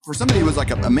for somebody who was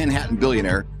like a Manhattan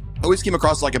billionaire, always came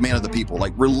across like a man of the people,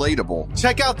 like relatable.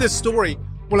 Check out this story.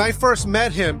 When I first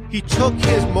met him, he took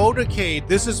his motorcade,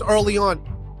 this is early on,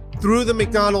 through the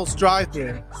McDonald's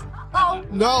drive-thru. Oh,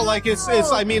 No, like it's like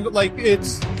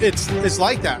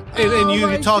that. And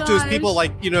you talk to his people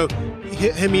like,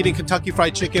 him eating Kentucky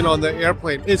Fried Chicken on the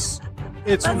airplane. It's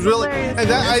That's really, hilarious.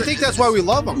 and I think that's why we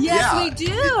love him. yes, Yeah. we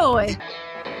do.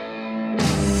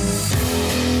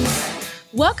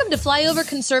 Welcome to Flyover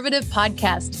Conservative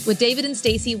Podcast with David and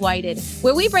Stacey Whited,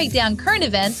 where we break down current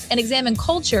events and examine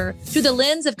culture through the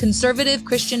lens of conservative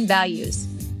Christian values.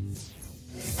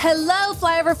 Hello,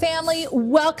 Flyover family.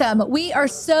 Welcome. We are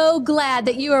so glad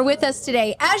that you are with us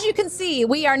today. As you can see,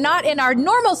 we are not in our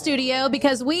normal studio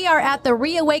because we are at the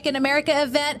Reawaken America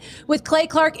event with Clay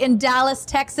Clark in Dallas,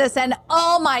 Texas. And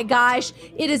oh my gosh,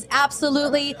 it is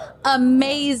absolutely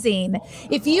amazing.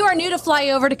 If you are new to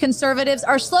Flyover to Conservatives,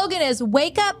 our slogan is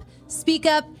wake up, speak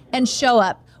up, and show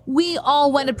up. We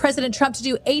all wanted President Trump to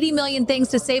do 80 million things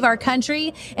to save our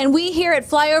country. And we here at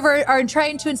Flyover are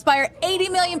trying to inspire 80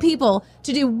 million people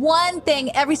to do one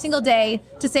thing every single day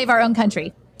to save our own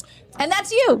country. And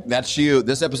that's you. That's you.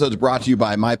 This episode is brought to you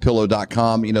by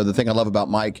MyPillow.com. You know, the thing I love about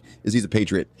Mike is he's a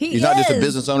patriot. He's not just a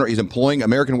business owner. He's employing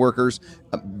American workers,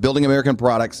 building American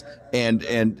products,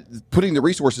 and putting the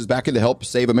resources back in to help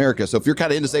save America. So if you're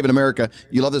kind of into saving America,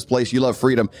 you love this place, you love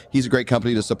freedom, he's a great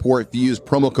company to support. If you use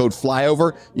promo code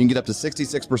FLYOVER, you can get up to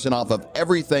 66% off of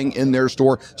everything in their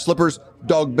store. Slippers,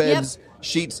 dog beds,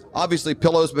 sheets, obviously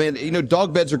pillows, man. You know,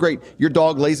 dog beds are great. Your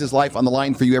dog lays his life on the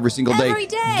line for you every single day. Every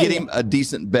day. Get him a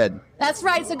decent bed. That's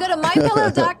right. So go to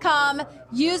mypillow.com,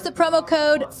 use the promo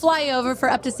code FLYOVER for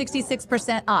up to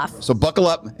 66% off. So buckle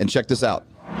up and check this out.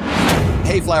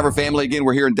 Hey, Flyover family. Again,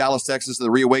 we're here in Dallas, Texas at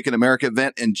the Reawaken America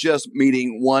event and just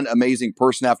meeting one amazing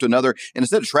person after another. And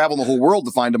instead of traveling the whole world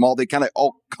to find them all, they kind of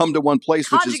all come to one place,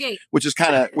 which is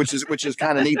kind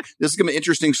of neat. This is going to be an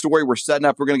interesting story. We're setting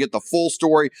up. We're going to get the full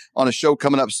story on a show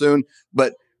coming up soon.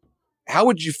 But how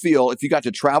would you feel if you got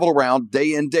to travel around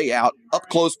day in, day out, up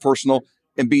close, personal,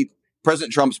 and be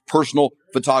President Trump's personal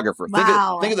photographer?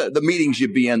 Wow. Think of the meetings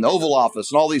you'd be in, the Oval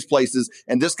Office and all these places.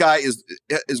 And this guy is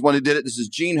one who did it. This is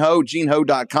Gene Ho,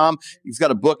 geneho.com. He's got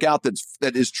a book out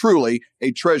that is truly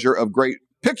a treasure of great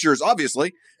pictures,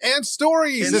 obviously. And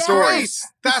stories. And It's stories.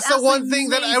 great. That's the one thing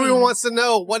that everyone wants to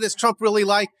know. What is Trump really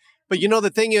like? But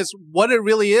the thing is, what it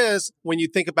really is, when you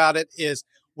think about it, is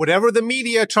whatever the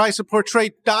media tries to portray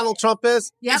Donald Trump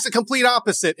as, it's the complete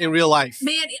opposite in real life.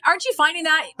 Man, aren't you finding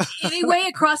that anyway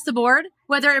across the board,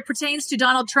 whether it pertains to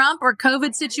Donald Trump or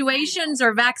COVID situations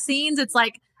or vaccines? It's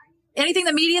like anything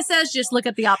the media says, just look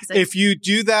at the opposite. If you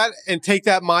do that and take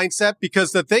that mindset,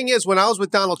 because the thing is, when I was with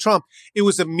Donald Trump, it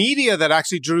was the media that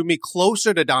actually drew me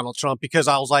closer to Donald Trump, because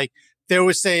I was like, they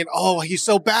were saying, oh, he's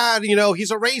so bad,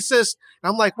 he's a racist.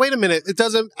 And I'm like, wait a minute, it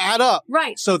doesn't add up.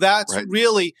 Right. So that's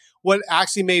really what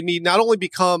actually made me not only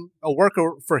become a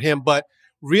worker for him, but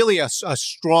really a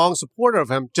strong supporter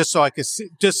of him, just so I could see,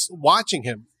 just watching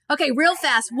him. Okay, real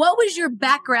fast. What was your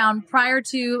background prior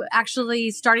to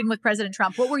actually starting with President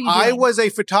Trump? What were you doing? I was a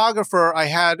photographer. I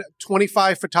had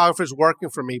 25 photographers working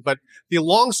for me. But the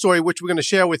long story, which we're going to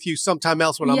share with you sometime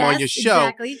else when I'm on your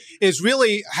show, is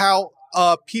really how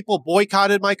people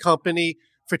boycotted my company.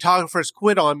 Photographers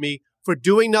quit on me for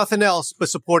doing nothing else but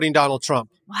supporting Donald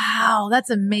Trump. Wow, that's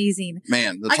amazing.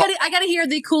 Man, I got to hear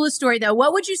the coolest story, though.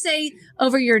 What would you say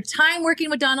over your time working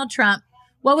with Donald Trump?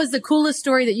 What was the coolest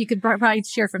story that you could probably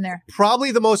share from there?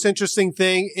 Probably the most interesting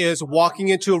thing is walking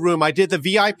into a room. I did the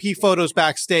VIP photos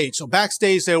backstage. So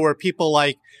backstage, there were people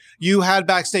like, you had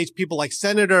backstage people like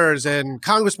senators and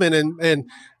congressmen and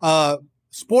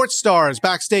sports stars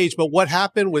backstage. But what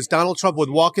happened was Donald Trump would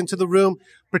walk into the room,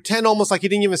 pretend almost like he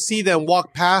didn't even see them,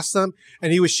 walk past them,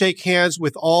 and he would shake hands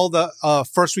with all the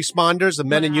first responders, the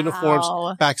men in uniforms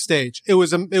backstage. It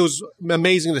was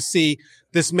amazing to see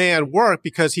this man work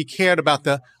because he cared about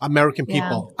the American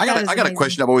people. I got a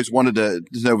question I've always wanted to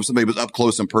know if somebody was up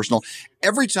close and personal.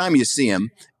 Every time you see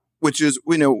him, which is,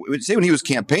 say when he was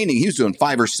campaigning, he was doing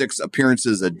 5 or 6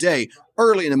 appearances a day.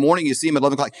 Early in the morning, you see him at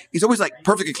 11 o'clock. He's always like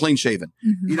perfectly clean shaven.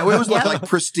 Mm-hmm. It always look like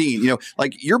pristine.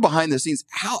 Like you're behind the scenes.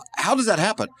 How does that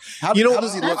happen? How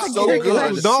does he look so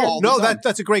good? No,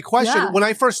 that's a great question. Yeah. When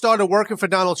I first started working for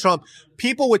Donald Trump,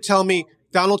 people would tell me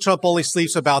Donald Trump only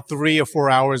sleeps about 3 or 4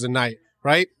 hours a night,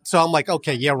 right? So I'm like,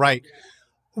 okay, yeah, right.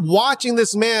 Watching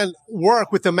this man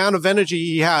work with the amount of energy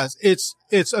he has,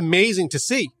 it's amazing to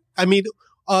see. I mean,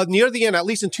 near the end, at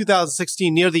least in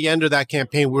 2016, near the end of that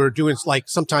campaign, we were doing like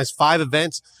sometimes 5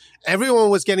 events. Everyone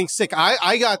was getting sick.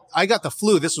 I got the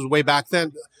flu. This was way back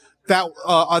then. That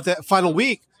final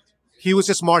week, he was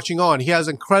just marching on. He has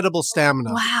incredible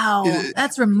stamina. Wow.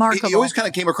 That's remarkable. He always kind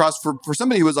of came across, for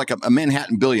somebody who was like a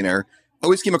Manhattan billionaire,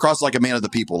 always came across like a man of the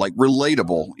people, like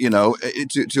relatable,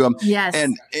 to him. Yes.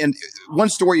 And one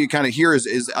story you kind of hear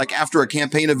is like after a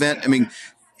campaign event, I mean,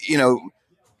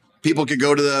 people could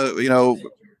go to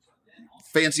the,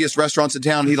 fanciest restaurants in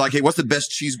town. He's like, hey, what's the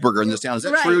best cheeseburger in this town? Is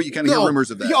that true? You kind of hear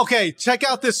rumors of that. Okay, check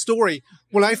out this story.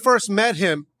 When I first met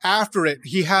him, after it,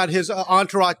 he had his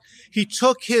entourage. He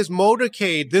took his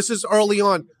motorcade, this is early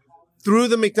on, through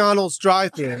the McDonald's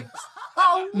drive-thru.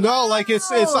 Oh, no, like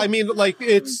it's like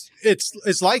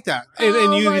that.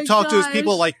 And you talk to his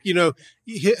people like,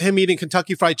 him eating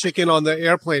Kentucky Fried Chicken on the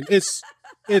airplane.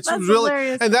 It's really,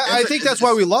 hilarious. And I think that's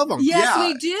why we love him. Yes,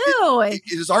 we do.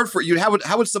 It's hard for you.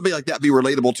 How would somebody like that be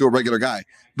relatable to a regular guy?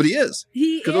 But he is.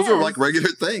 Because those are like regular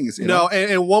things. No,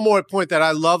 and one more point that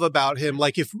I love about him,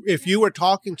 like if you were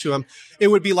talking to him, it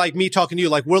would be like me talking to you.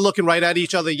 Like we're looking right at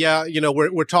each other. Yeah,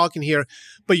 we're talking here.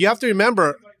 But you have to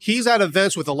remember, he's at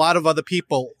events with a lot of other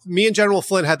people. Me and General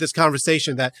Flynn had this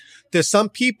conversation that there's some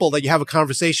people that you have a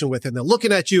conversation with and they're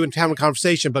looking at you and having a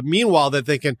conversation. But meanwhile, they're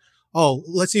thinking, oh,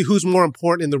 let's see who's more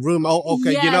important in the room. Oh,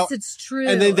 okay. Yes, it's true.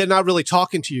 And then they're not really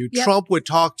talking to you. Yep. Trump would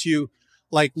talk to you,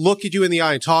 like look at you in the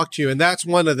eye and talk to you. And that's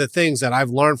one of the things that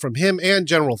I've learned from him and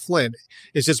General Flynn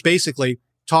is just basically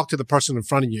talk to the person in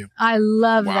front of you. I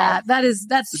love that.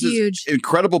 That's huge.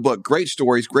 Incredible book. Great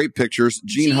stories, great pictures.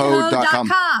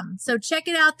 GeneHo.com. So check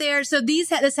it out there. So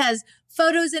this has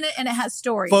photos in it and it has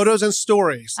stories. Photos and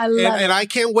stories. I love it. And I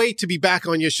can't wait to be back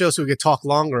on your show so we can talk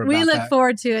longer about that. We look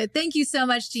forward to it. Thank you so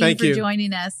much, Gene, for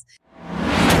joining us.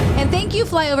 And thank you,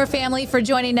 Flyover family, for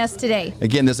joining us today.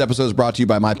 Again, this episode is brought to you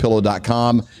by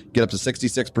MyPillow.com. Get up to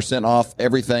 66% off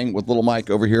everything with little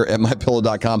Mike over here at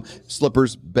MyPillow.com.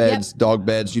 Slippers, beds, dog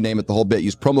beds, you name it, the whole bit.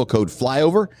 Use promo code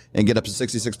FLYOVER and get up to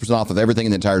 66% off of everything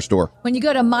in the entire store. When you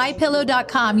go to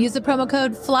MyPillow.com, use the promo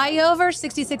code FLYOVER,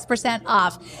 66%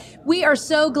 off. We are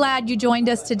so glad you joined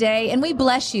us today, and we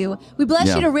bless you. We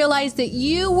bless you to realize that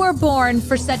you were born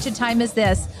for such a time as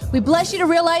this. We bless you to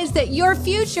realize that your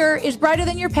future is brighter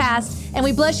than your past, and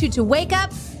we bless you to wake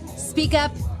up, speak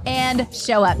up, and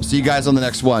show up. See you guys on the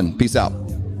next one. Peace out.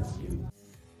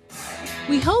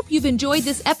 We hope you've enjoyed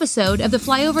this episode of the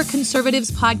Flyover Conservatives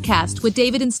podcast with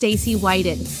David and Stacy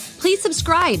Whited. Please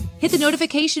subscribe, hit the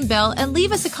notification bell, and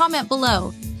leave us a comment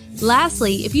below.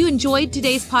 Lastly, if you enjoyed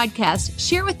today's podcast,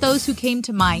 share with those who came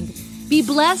to mind. Be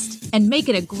blessed and make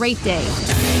it a great day.